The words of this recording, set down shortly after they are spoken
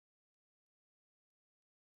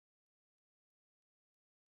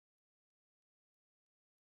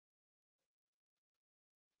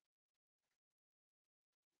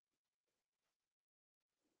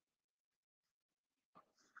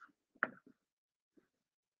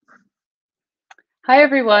Hi,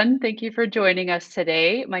 everyone. Thank you for joining us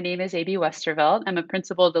today. My name is AB Westervelt. I'm a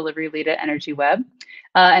principal delivery lead at Energy Web,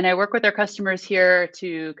 and I work with our customers here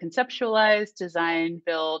to conceptualize, design,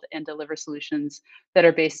 build, and deliver solutions that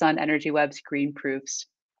are based on Energy Web's green proofs.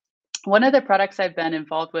 One of the products I've been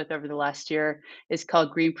involved with over the last year is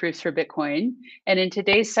called Green Proofs for Bitcoin. And in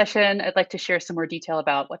today's session, I'd like to share some more detail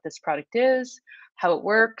about what this product is, how it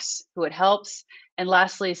works, who it helps, and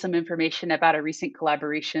lastly, some information about a recent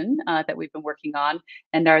collaboration that we've been working on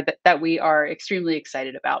and that we are extremely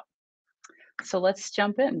excited about. So let's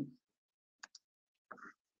jump in.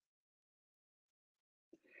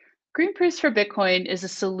 Green Proofs for Bitcoin is a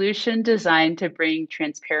solution designed to bring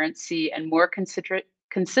transparency and more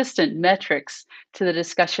consistent metrics to the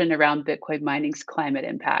discussion around Bitcoin mining's climate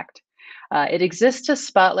impact. It exists to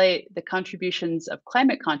spotlight the contributions of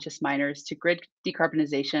climate conscious miners to grid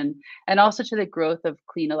decarbonization and also to the growth of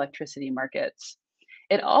clean electricity markets.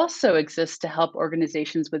 It also exists to help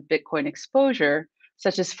organizations with Bitcoin exposure,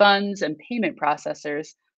 such as funds and payment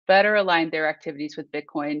processors, better align their activities with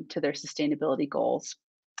Bitcoin to their sustainability goals.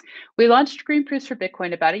 We launched Green Proofs for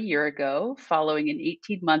Bitcoin about a year ago, following an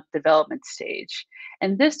 18-month development stage.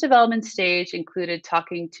 And this development stage included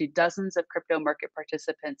talking to dozens of crypto market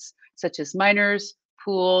participants, such as miners,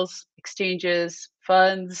 pools, exchanges,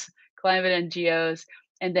 funds, climate NGOs,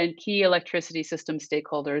 and then key electricity system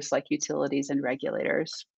stakeholders like utilities and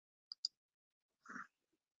regulators.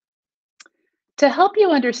 To help you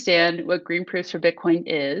understand what Green Proofs for Bitcoin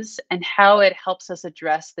is and how it helps us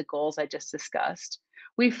address the goals I just discussed,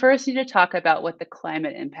 we first need to talk about what the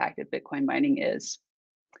climate impact of Bitcoin mining is.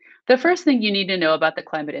 The first thing you need to know about the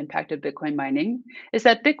climate impact of Bitcoin mining is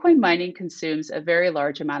that Bitcoin mining consumes a very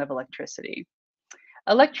large amount of electricity.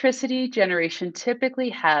 Electricity generation typically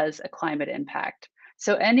has a climate impact,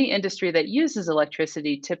 so any industry that uses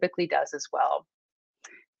electricity typically does as well.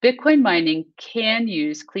 Bitcoin mining can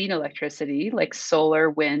use clean electricity like solar,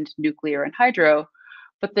 wind, nuclear, and hydro,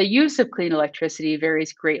 but the use of clean electricity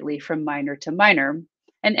varies greatly from miner to miner.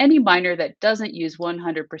 And any miner that doesn't use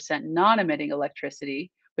 100% non emitting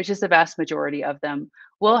electricity, which is the vast majority of them,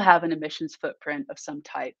 will have an emissions footprint of some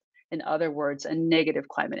type. In other words, a negative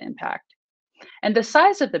climate impact. And the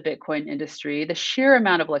size of the Bitcoin industry, the sheer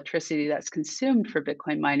amount of electricity that's consumed for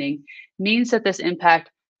Bitcoin mining, means that this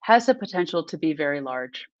impact has the potential to be very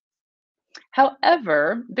large.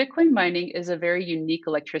 However, Bitcoin mining is a very unique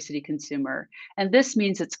electricity consumer, and this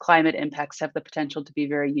means its climate impacts have the potential to be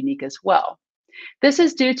very unique as well. This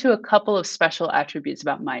is due to a couple of special attributes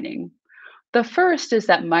about mining. The first is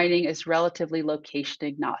that mining is relatively location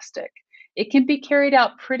agnostic. It can be carried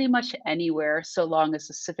out pretty much anywhere so long as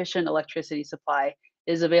a sufficient electricity supply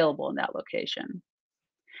is available in that location.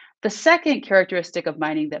 The second characteristic of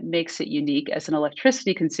mining that makes it unique as an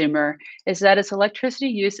electricity consumer is that its electricity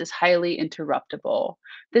use is highly interruptible.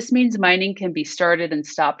 This means mining can be started and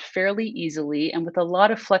stopped fairly easily and with a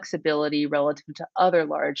lot of flexibility relative to other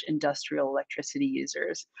large industrial electricity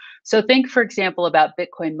users. So, think, for example, about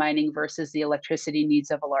Bitcoin mining versus the electricity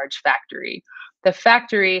needs of a large factory. The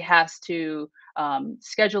factory has to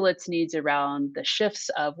schedule its needs around the shifts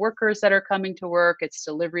of workers that are coming to work, its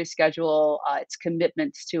delivery schedule, its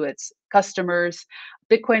commitments to its customers.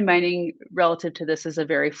 Bitcoin mining, relative to this, is a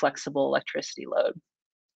very flexible electricity load.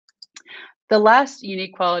 The last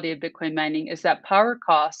unique quality of Bitcoin mining is that power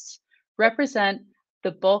costs represent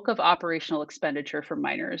the bulk of operational expenditure for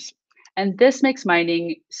miners. And this makes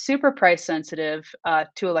mining super price sensitive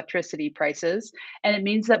to electricity prices. And it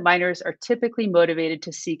means that miners are typically motivated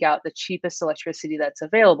to seek out the cheapest electricity that's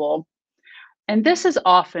available. And this is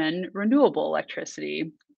often renewable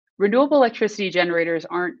electricity. Renewable electricity generators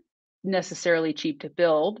aren't necessarily cheap to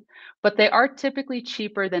build, but they are typically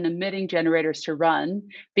cheaper than emitting generators to run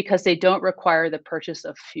because they don't require the purchase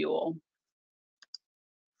of fuel.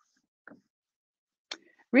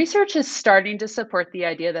 Research is starting to support the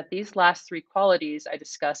idea that these last three qualities I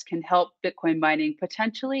discussed can help Bitcoin mining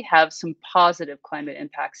potentially have some positive climate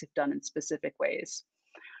impacts if done in specific ways.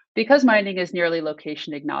 Because mining is nearly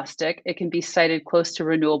location agnostic, it can be sited close to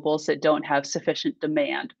renewables that don't have sufficient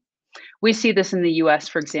demand. We see this in the US,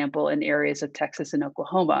 for example, in areas of Texas and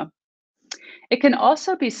Oklahoma. It can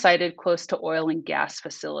also be sited close to oil and gas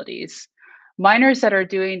facilities. Miners that are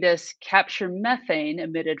doing this capture methane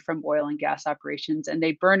emitted from oil and gas operations and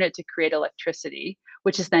they burn it to create electricity,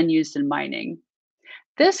 which is then used in mining.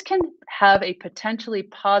 This can have a potentially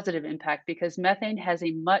positive impact because methane has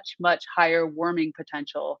a much, much higher warming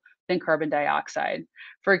potential than carbon dioxide.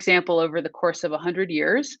 For example, over the course of 100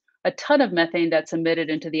 years, A ton of methane that's emitted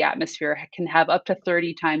into the atmosphere can have up to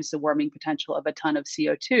 30 times the warming potential of a ton of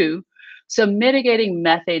CO2. So, mitigating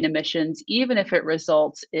methane emissions, even if it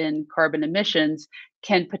results in carbon emissions,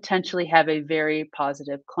 can potentially have a very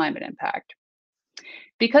positive climate impact.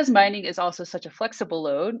 Because mining is also such a flexible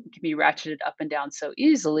load, it can be ratcheted up and down so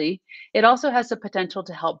easily, it also has the potential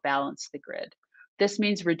to help balance the grid. This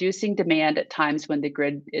means reducing demand at times when the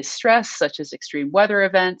grid is stressed, such as extreme weather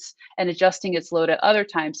events, and adjusting its load at other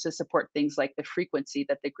times to support things like the frequency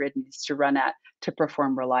that the grid needs to run at to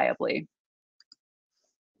perform reliably.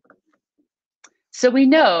 So we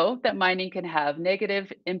know that mining can have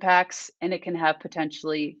negative impacts and it can have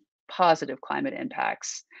potentially positive climate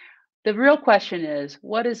impacts. The real question is,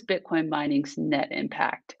 what is Bitcoin mining's net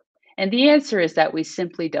impact? And the answer is that we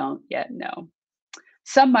simply don't yet know.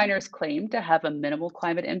 Some miners claim to have a minimal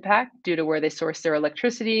climate impact due to where they source their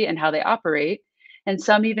electricity and how they operate, and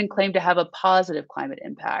some even claim to have a positive climate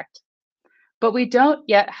impact. But we don't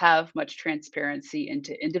yet have much transparency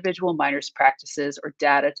into individual miners' practices or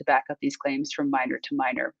data to back up these claims from miner to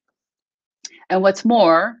miner. And what's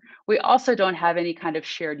more, we also don't have any kind of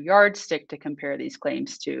shared yardstick to compare these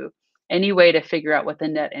claims to, any way to figure out what the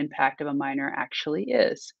net impact of a miner actually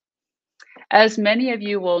is. As many of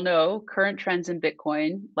you will know, current trends in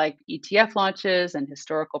Bitcoin, like ETF launches and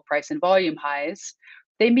historical price and volume highs,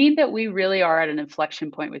 they mean that we really are at an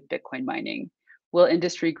inflection point with Bitcoin mining. Will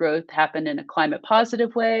industry growth happen in a climate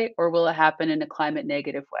positive way, or will it happen in a climate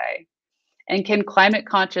negative way? And can climate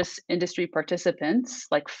conscious industry participants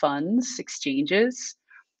like funds, exchanges,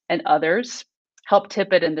 and others help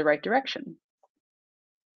tip it in the right direction?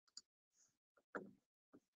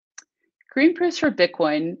 Greenpeace for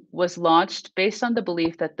Bitcoin was launched based on the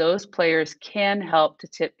belief that those players can help to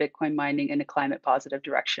tip Bitcoin mining in a climate positive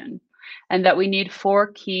direction, and that we need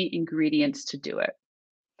four key ingredients to do it.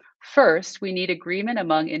 First, we need agreement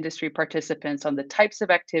among industry participants on the types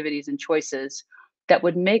of activities and choices that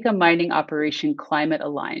would make a mining operation climate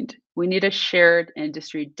aligned. We need a shared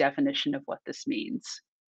industry definition of what this means.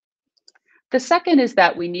 The second is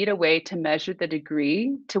that we need a way to measure the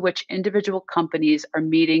degree to which individual companies are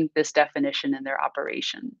meeting this definition in their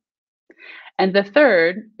operation. And the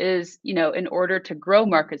third is, in order to grow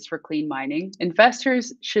markets for clean mining,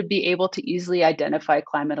 investors should be able to easily identify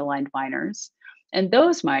climate aligned miners. And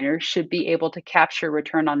those miners should be able to capture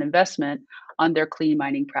return on investment on their clean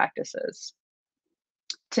mining practices.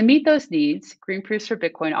 To meet those needs, Greenpeace for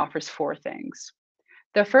Bitcoin offers four things.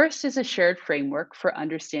 The first is a shared framework for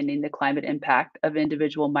understanding the climate impact of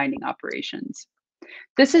individual mining operations.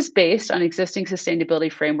 This is based on existing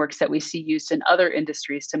sustainability frameworks that we see used in other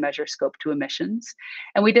industries to measure scope 2 emissions.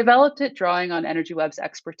 And we developed it drawing on EnergyWeb's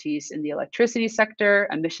expertise in the electricity sector,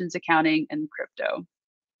 emissions accounting, and crypto.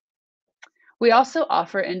 We also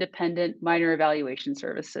offer independent miner evaluation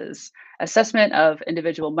services, assessment of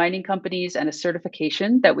individual mining companies, and a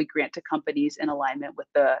certification that we grant to companies in alignment with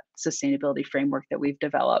the sustainability framework that we've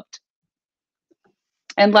developed.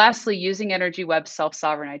 And lastly, using EnergyWeb's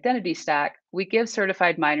self-sovereign identity stack, we give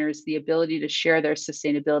certified miners the ability to share their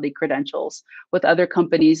sustainability credentials with other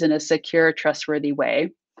companies in a secure, trustworthy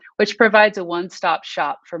way, which provides a one-stop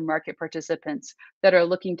shop for market participants that are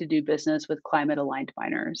looking to do business with climate-aligned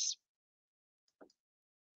miners.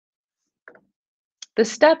 The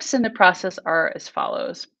steps in the process are as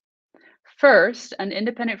follows. First, an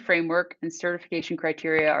independent framework and certification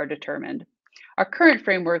criteria are determined. Our current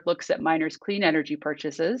framework looks at miners' clean energy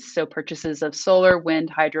purchases, so purchases of solar, wind,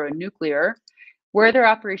 hydro, and nuclear, where their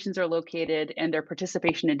operations are located, and their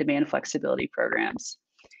participation in demand flexibility programs.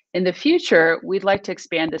 In the future, we'd like to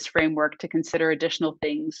expand this framework to consider additional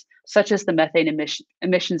things, such as the methane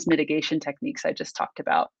emissions mitigation techniques I just talked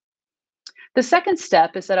about. The second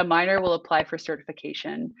step is that a miner will apply for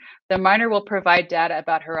certification. The miner will provide data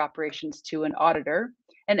about her operations to an auditor,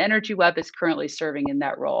 and EnergyWeb is currently serving in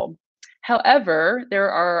that role. However,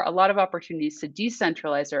 there are a lot of opportunities to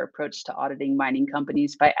decentralize our approach to auditing mining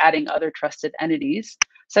companies by adding other trusted entities,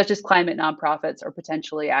 such as climate nonprofits or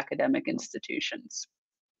potentially academic institutions.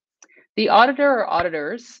 The auditor or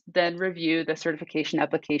auditors then review the certification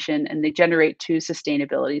application and they generate two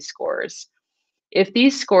sustainability scores. If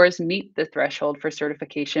these scores meet the threshold for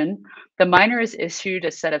certification, the miner is issued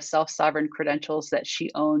a set of self-sovereign credentials that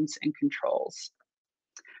she owns and controls.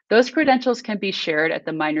 Those credentials can be shared at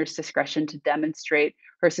the miner's discretion to demonstrate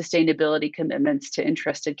her sustainability commitments to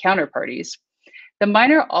interested counterparties. The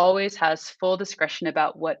miner always has full discretion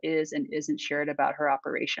about what is and isn't shared about her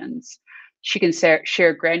operations. She can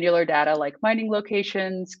share granular data like mining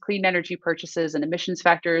locations, clean energy purchases, and emissions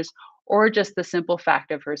factors, or just the simple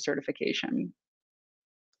fact of her certification.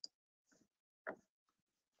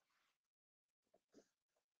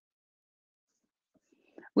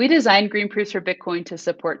 We designed Green Proofs for Bitcoin to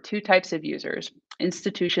support two types of users,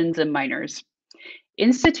 institutions and miners.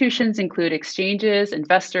 Institutions include exchanges,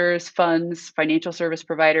 investors, funds, financial service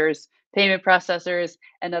providers, payment processors,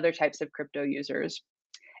 and other types of crypto users.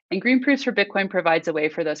 And Green Proofs for Bitcoin provides a way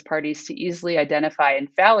for those parties to easily identify and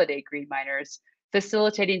validate green miners,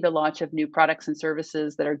 facilitating the launch of new products and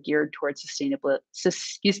services that are geared towards sustainably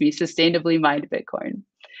mined Bitcoin.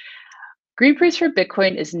 Green Proofs for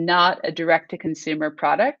Bitcoin is not a direct to consumer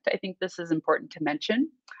product. I think this is important to mention.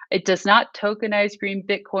 It does not tokenize green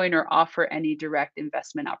Bitcoin or offer any direct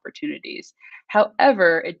investment opportunities.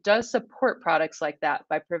 However, it does support products like that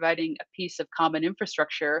by providing a piece of common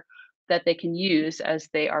infrastructure that they can use as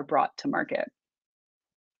they are brought to market.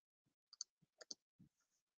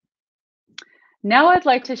 Now I'd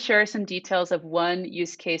like to share some details of one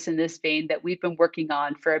use case in this vein that we've been working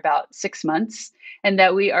on for about 6 months and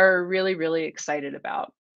that we are really, really excited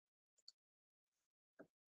about.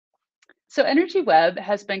 So Energy Web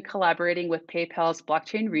has been collaborating with PayPal's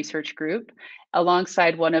blockchain research group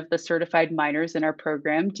alongside one of the certified miners in our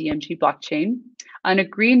program, DMG Blockchain, on a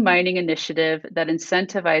green mining initiative that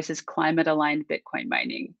incentivizes climate aligned Bitcoin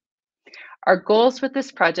mining. Our goals with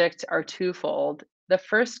this project are twofold. The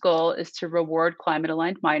first goal is to reward climate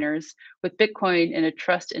aligned miners with Bitcoin in a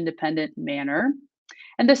trust independent manner.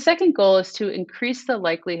 And the second goal is to increase the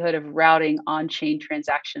likelihood of routing on chain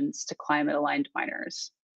transactions to climate aligned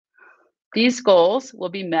miners. These goals will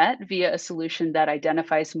be met via a solution that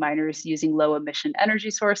identifies miners using low emission energy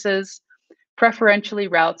sources, preferentially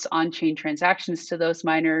routes on chain transactions to those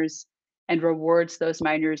miners, and rewards those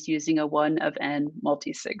miners using a one of n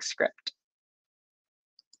multisig script.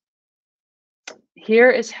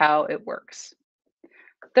 Here is how it works.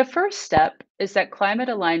 The first step is that climate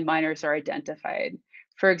aligned miners are identified,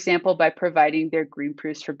 for example, by providing their Green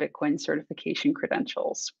Proofs for Bitcoin certification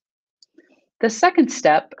credentials. The second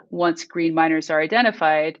step, once green miners are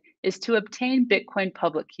identified, is to obtain Bitcoin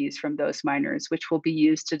public keys from those miners, which will be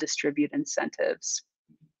used to distribute incentives.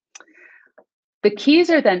 The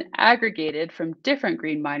keys are then aggregated from different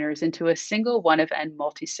green miners into a single one of n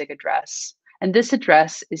multisig address. And this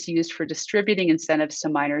address is used for distributing incentives to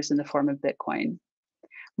miners in the form of Bitcoin.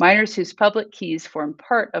 Miners whose public keys form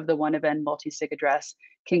part of the one of n multisig address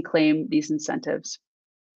can claim these incentives.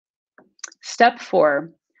 Step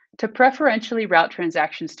 4. To preferentially route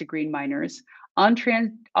transactions to green miners,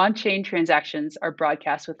 on-chain transactions are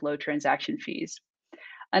broadcast with low transaction fees.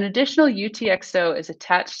 An additional UTXO is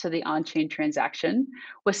attached to the on-chain transaction,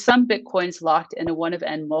 with some Bitcoins locked in a one of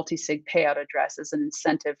n multisig payout address as an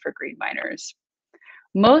incentive for green miners.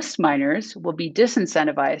 Most miners will be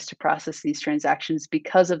disincentivized to process these transactions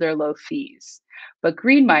because of their low fees, but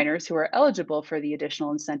green miners who are eligible for the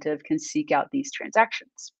additional incentive can seek out these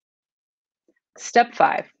transactions. Step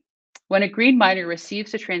 5. When a green miner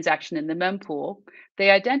receives a transaction in the mempool,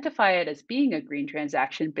 they identify it as being a green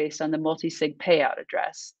transaction based on the multisig payout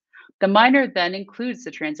address. The miner then includes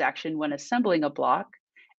the transaction when assembling a block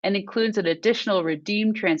and includes an additional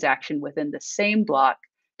redeem transaction within the same block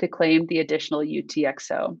to claim the additional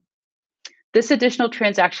UTXO. This additional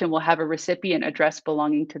transaction will have a recipient address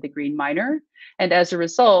belonging to the green miner, and as a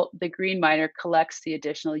result, the green miner collects the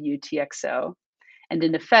additional UTXO. And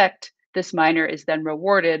in effect, this miner is then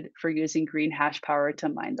rewarded for using green hash power to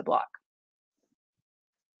mine the block.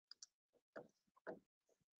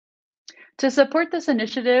 To support this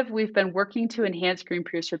initiative, we've been working to enhance Green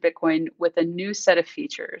Proofs for Bitcoin with a new set of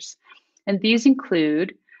features. And these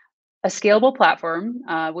include a scalable platform,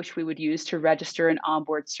 which we would use to register and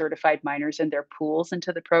onboard certified miners and their pools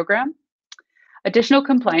into the program. Additional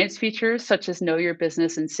compliance features such as know your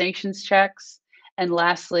business and sanctions checks. And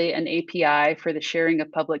lastly, an API for the sharing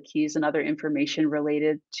of public keys and other information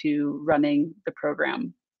related to running the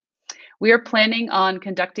program. We are planning on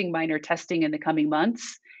conducting miner testing in the coming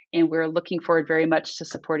months, and we're looking forward very much to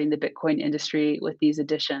supporting the Bitcoin industry with these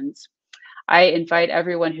additions. I invite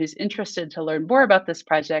everyone who's interested to learn more about this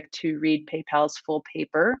project to read PayPal's full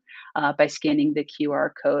paper by scanning the QR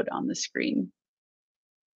code on the screen.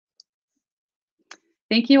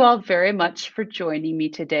 Thank you all very much for joining me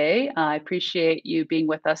today. I appreciate you being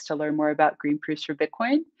with us to learn more about Green Proofs for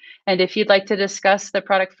Bitcoin. And if you'd like to discuss the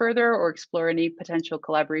product further or explore any potential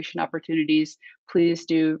collaboration opportunities, please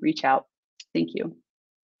do reach out. Thank you.